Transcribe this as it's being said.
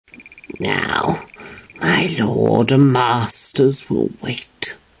now. My lord and masters will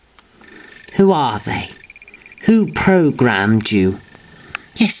wait. Who are they? Who programmed you?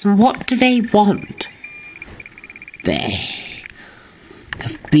 Yes, and what do they want? They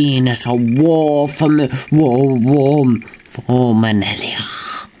have been at a war for millennia.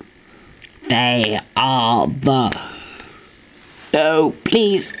 They are the... No,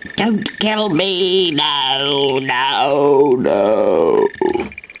 please, don't kill me. No, no, no.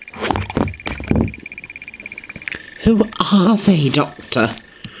 Who are they, Doctor?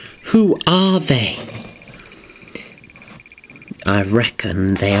 Who are they? I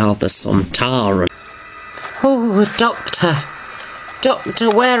reckon they are the Sontaran. Oh, Doctor. Doctor,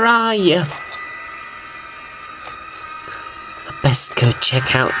 where are you? I best go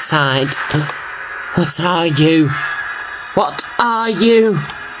check outside. What are you? What are you?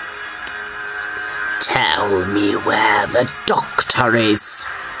 Tell me where the doctor is.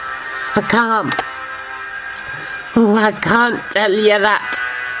 I can't. Oh, I can't tell you that.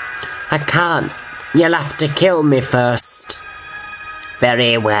 I can't. You'll have to kill me first.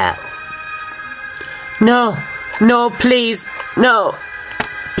 Very well. No, no, please, no.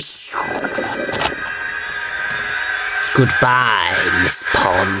 Goodbye, Miss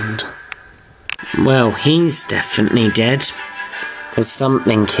Pond. Well, he's definitely dead. 'Cause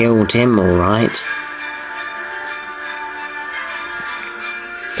something killed him, all right.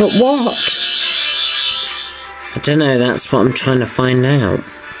 But what? I don't know, that's what I'm trying to find out.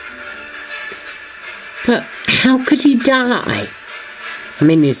 But how could he die? I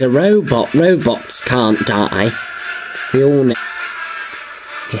mean, he's a robot. Robots can't die. We all know.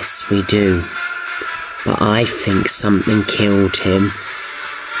 Yes, we do. But I think something killed him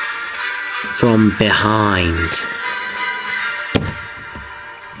from behind.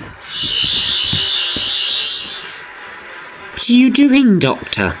 What are you doing,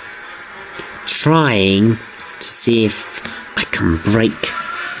 Doctor? Trying to see if I can break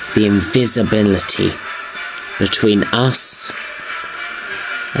the invisibility between us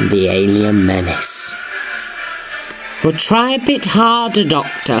and the alien menace. Well, try a bit harder,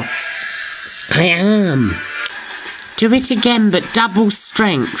 Doctor. I am. Do it again, but double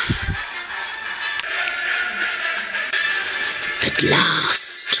strength. At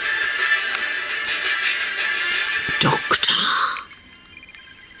last. Doctor.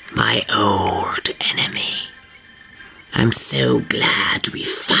 My old enemy. I'm so glad we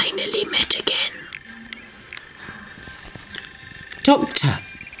finally met again. Doctor.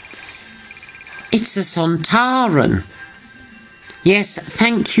 It's a Sontaran. Yes,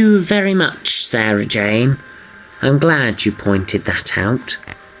 thank you very much, Sarah Jane. I'm glad you pointed that out.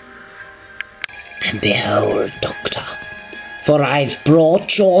 And behold, Doctor, for I've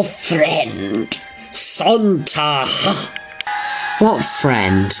brought your friend, Sontar. What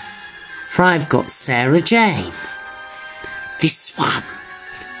friend? For I've got Sarah Jane. This one.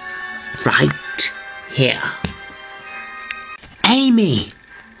 Right here. Amy!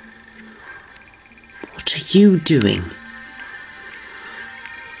 What are you doing?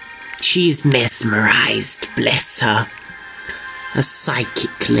 She's mesmerised, bless her. A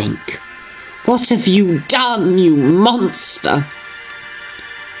psychic link. What have you done, you monster?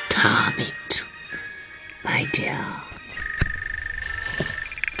 Calm it, my dear.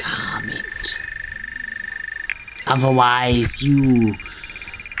 Calm it. Otherwise you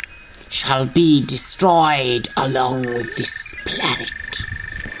shall be destroyed along with this planet,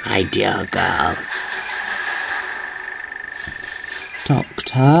 my dear girl.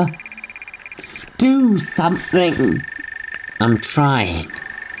 Doctor? Do something. I'm trying.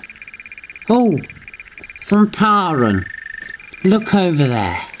 Oh, Sontaran. Look over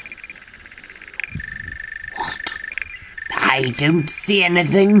there. What? I don't see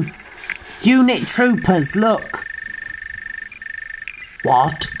anything. Unit troopers, look.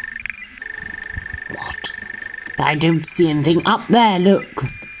 What? What? I don't see anything up there, look.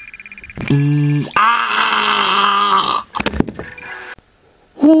 Ah!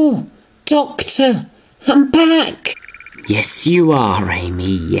 Oh, Doctor, I'm back. Yes, you are,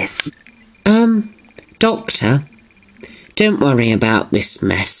 Amy, yes. Doctor, don't worry about this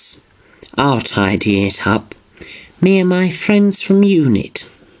mess. I'll tidy it up. Me and my friends from Unit.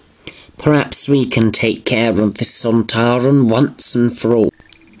 Perhaps we can take care of this Sontaran once and for all.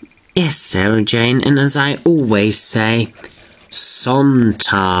 Yes, Sarah Jane, and as I always say,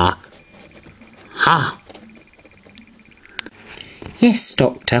 Sontar. Ha! Yes,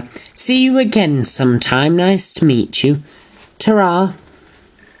 Doctor. See you again sometime. Nice to meet you. Ta-ra.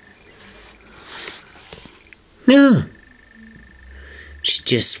 No. She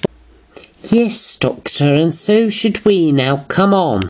just... Yes, Doctor, and so should we. Now, come on.